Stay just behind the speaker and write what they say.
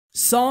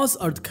Saws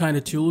are the kind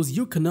of tools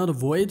you cannot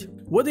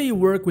avoid, whether you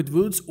work with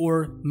woods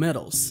or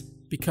metals,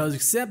 because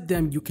except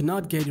them you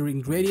cannot get your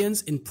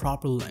ingredients in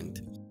proper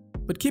length.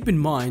 But keep in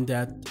mind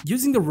that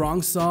using the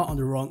wrong saw on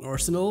the wrong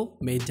arsenal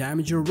may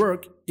damage your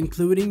work,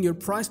 including your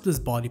priceless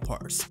body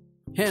parts.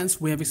 Hence,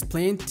 we have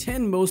explained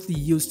 10 mostly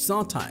used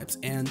saw types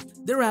and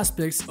their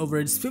aspects over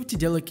its 50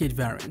 delicate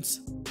variants,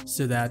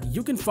 so that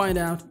you can find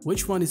out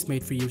which one is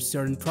made for your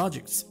certain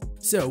projects.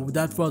 So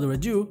without further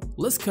ado,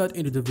 let's cut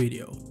into the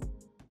video.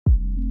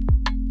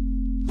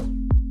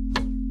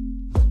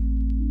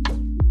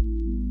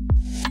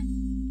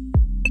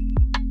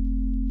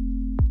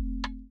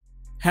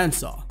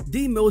 Handsaw,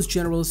 the most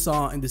general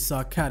saw in the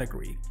saw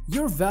category.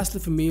 You're vastly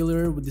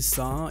familiar with the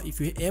saw if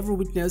you ever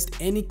witnessed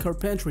any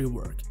carpentry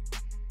work.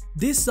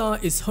 This saw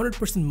is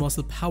 100%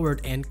 muscle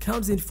powered and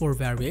comes in 4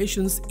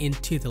 variations in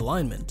teeth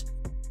alignment.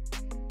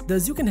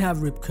 Thus you can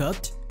have rip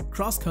cut,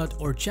 crosscut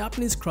or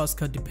Japanese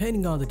crosscut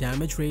depending on the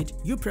damage rate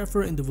you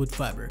prefer in the wood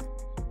fiber.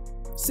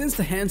 Since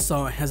the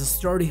handsaw has a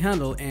sturdy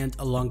handle and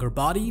a longer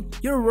body,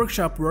 your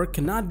workshop work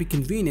cannot be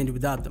convenient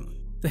without them.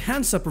 The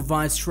handsaw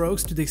provides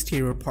strokes to the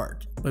exterior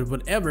part, but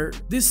whatever,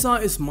 this saw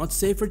is much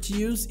safer to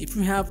use if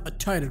you have a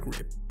tighter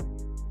grip.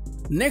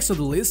 Next on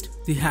the list,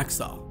 the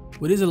hacksaw,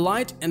 which is a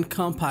light and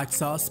compact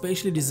saw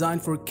specially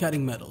designed for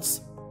cutting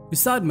metals.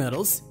 Beside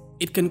metals,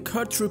 it can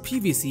cut through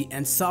PVC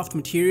and soft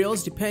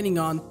materials depending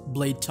on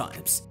blade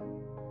types.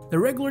 The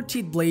regular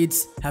teeth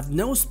blades have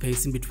no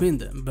space in between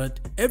them,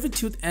 but every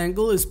tooth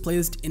angle is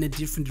placed in a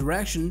different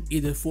direction,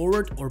 either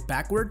forward or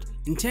backward,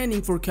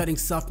 intending for cutting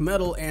soft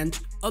metal and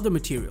other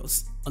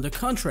materials. On the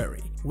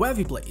contrary,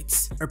 wavy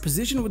blades are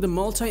positioned with a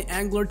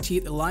multi-angular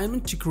teeth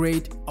alignment to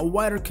create a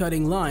wider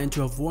cutting line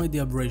to avoid the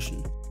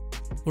abrasion.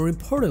 More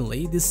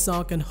importantly, this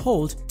saw can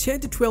hold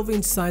 10 to 12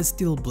 inch size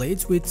steel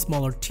blades with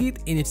smaller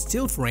teeth in its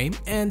steel frame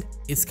and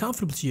it's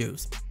comfortable to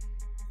use.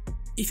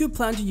 If you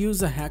plan to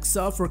use a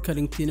hacksaw for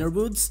cutting thinner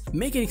woods,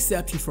 make an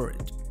exception for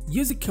it.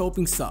 Use a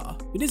coping saw,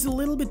 which is a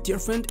little bit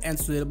different and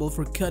suitable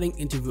for cutting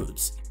into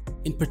woods.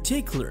 In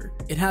particular,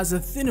 it has a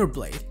thinner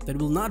blade that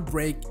will not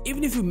break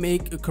even if you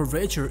make a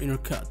curvature in your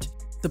cut.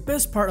 The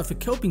best part of a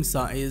coping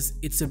saw is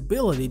its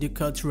ability to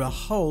cut through a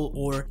hole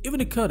or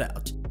even a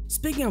cutout.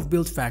 Speaking of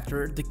build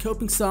factor, the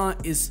coping saw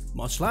is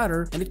much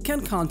lighter and it can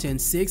contain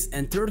 6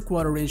 and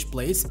 3/4 inch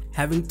blades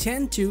having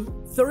 10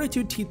 to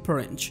 32 teeth per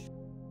inch.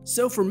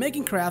 So for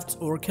making crafts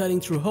or cutting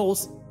through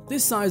holes,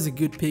 this saw is a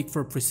good pick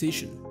for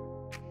precision.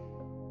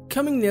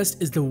 Coming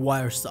next is the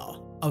wire saw,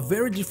 a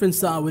very different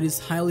saw which is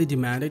highly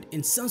demanded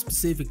in some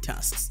specific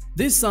tasks.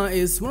 This saw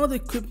is one of the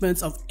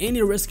equipments of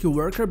any rescue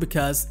worker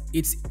because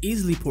it's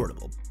easily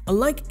portable.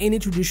 Unlike any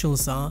traditional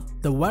saw,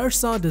 the wire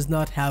saw does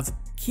not have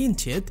keen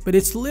teeth, but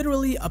it's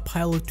literally a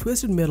pile of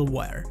twisted metal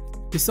wire.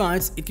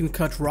 Besides, it can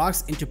cut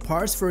rocks into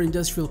parts for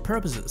industrial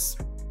purposes.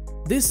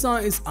 This saw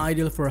is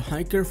ideal for a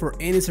hiker for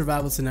any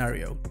survival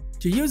scenario.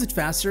 To use it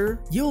faster,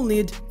 you'll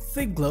need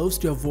thick gloves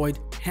to avoid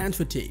hand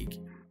fatigue.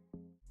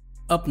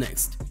 Up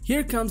next,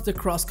 here comes the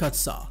Crosscut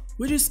Saw,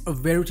 which is a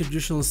very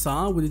traditional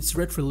saw with its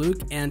retro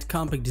look and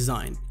compact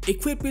design.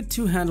 Equipped with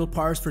 2 handle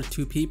parts for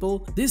 2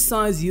 people, this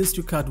saw is used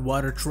to cut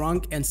wider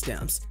trunk and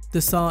stems.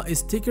 The saw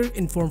is thicker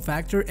in form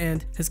factor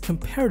and has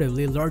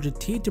comparatively larger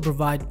teeth to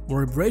provide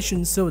more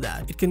abrasion so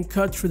that it can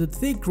cut through the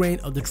thick grain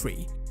of the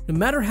tree. No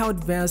matter how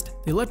advanced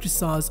the electric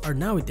saws are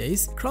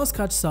nowadays,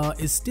 Crosscut Saw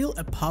is still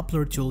a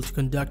popular tool to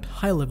conduct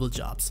high-level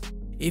jobs.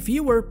 If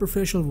you were a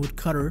professional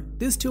woodcutter,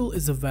 this tool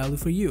is of value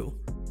for you.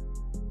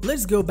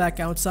 Let's go back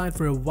outside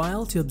for a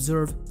while to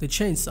observe the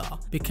chainsaw,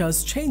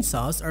 because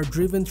chainsaws are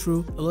driven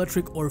through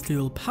electric or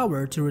fuel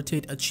power to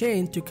rotate a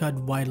chain to cut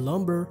wide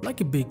lumber like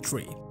a big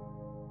tree.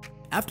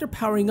 After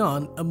powering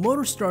on, a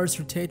motor starts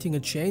rotating a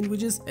chain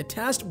which is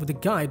attached with a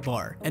guide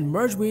bar and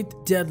merged with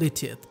deadly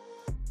teeth.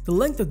 The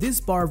length of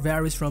this bar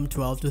varies from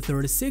 12 to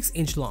 36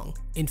 inch long.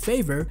 In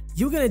favor,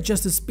 you can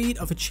adjust the speed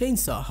of a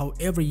chainsaw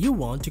however you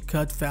want to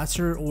cut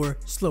faster or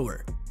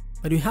slower.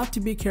 But you have to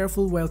be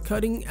careful while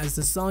cutting as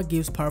the saw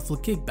gives powerful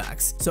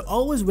kickbacks, so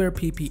always wear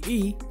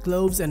PPE,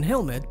 gloves and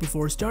helmet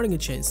before starting a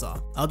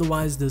chainsaw,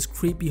 otherwise those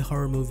creepy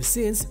horror movie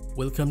scenes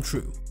will come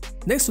true.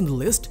 Next on the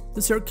list,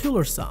 the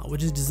circular saw,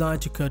 which is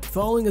designed to cut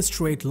following a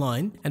straight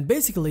line, and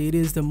basically it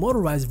is the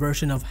motorized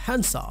version of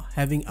handsaw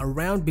having a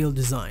round bill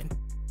design.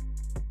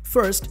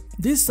 First,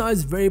 this saw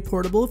is very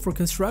portable for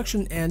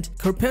construction and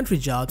carpentry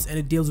jobs and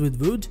it deals with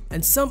wood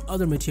and some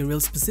other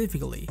materials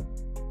specifically.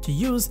 To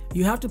use,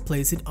 you have to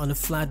place it on a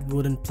flat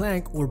wooden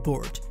plank or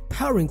board.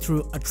 Powering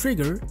through a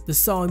trigger, the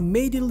saw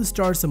immediately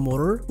starts a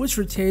motor which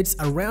rotates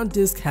a round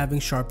disc having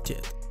sharp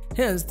teeth.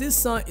 Hence, this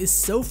saw is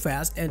so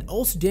fast and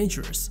also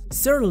dangerous.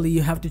 Certainly,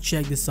 you have to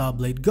check the saw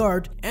blade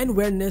guard and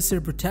wear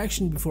necessary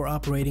protection before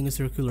operating a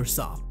circular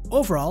saw.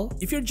 Overall,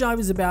 if your job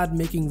is about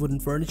making wooden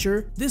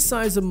furniture, this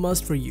saw is a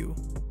must for you.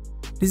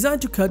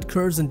 Designed to cut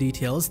curves and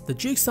details, the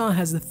Jigsaw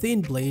has a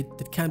thin blade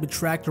that can be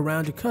tracked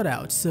around to cut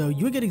out, so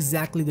you get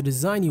exactly the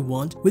design you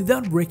want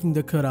without breaking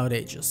the cutout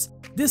edges.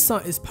 This saw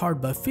is powered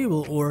by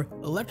fuel or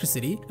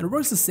electricity and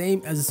works the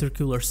same as a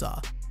circular saw.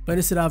 But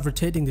instead of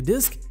rotating the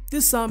disc,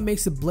 this saw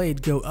makes the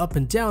blade go up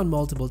and down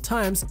multiple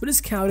times but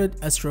is counted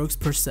as strokes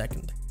per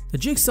second. The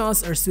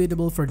jigsaws are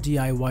suitable for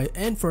DIY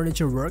and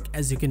furniture work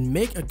as you can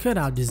make a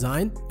cutout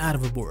design out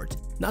of a board.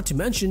 Not to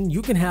mention,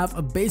 you can have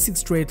a basic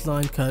straight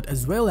line cut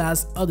as well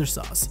as other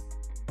saws.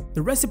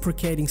 The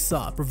reciprocating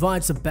saw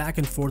provides a back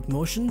and forth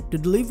motion to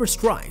deliver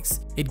strikes.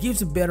 It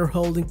gives a better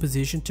holding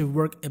position to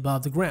work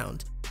above the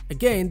ground.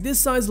 Again, this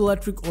saw is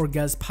electric or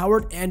gas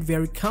powered and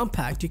very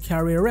compact to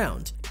carry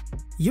around.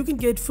 You can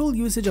get full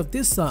usage of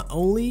this saw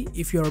only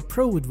if you are a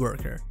pro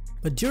woodworker.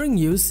 But during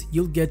use,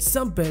 you'll get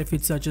some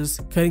benefits such as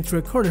cutting through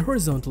a corner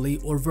horizontally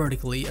or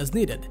vertically as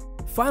needed.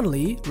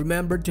 Finally,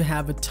 remember to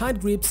have a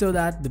tight grip so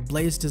that the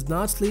blade does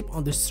not slip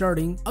on the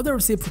starting of the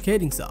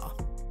reciprocating saw.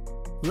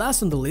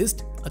 Last on the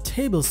list, a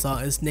table saw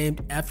is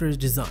named after its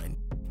design.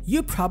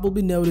 You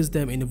probably noticed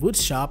them in a wood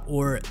shop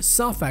or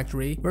saw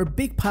factory where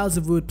big piles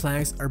of wood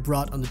planks are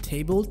brought on the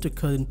table to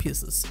cut in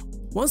pieces.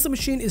 Once the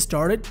machine is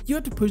started, you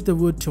have to push the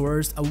wood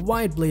towards a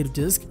wide blade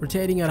disc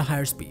rotating at a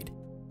higher speed.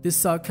 This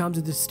saw comes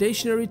with a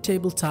stationary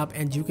tabletop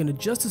and you can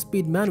adjust the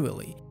speed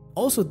manually.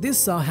 Also, this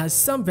saw has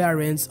some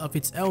variants of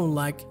its own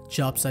like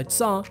job site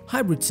saw,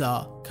 hybrid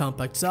saw,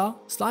 compact saw,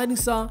 sliding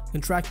saw,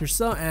 contractor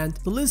saw, and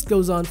the list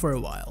goes on for a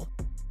while.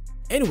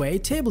 Anyway,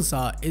 table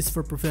saw is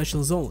for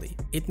professionals only.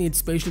 It needs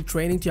special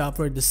training to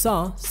operate the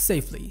saw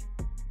safely.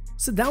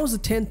 So that was the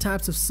 10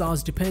 types of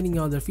saws depending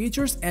on their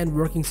features and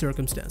working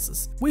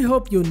circumstances. We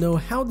hope you know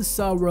how the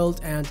saw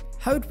world and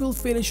how it will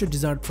finish your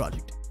desired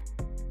project.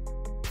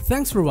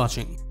 Thanks for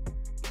watching.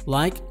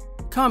 Like,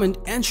 comment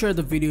and share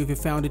the video if you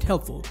found it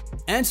helpful,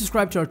 and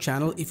subscribe to our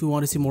channel if you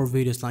want to see more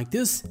videos like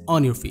this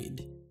on your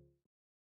feed.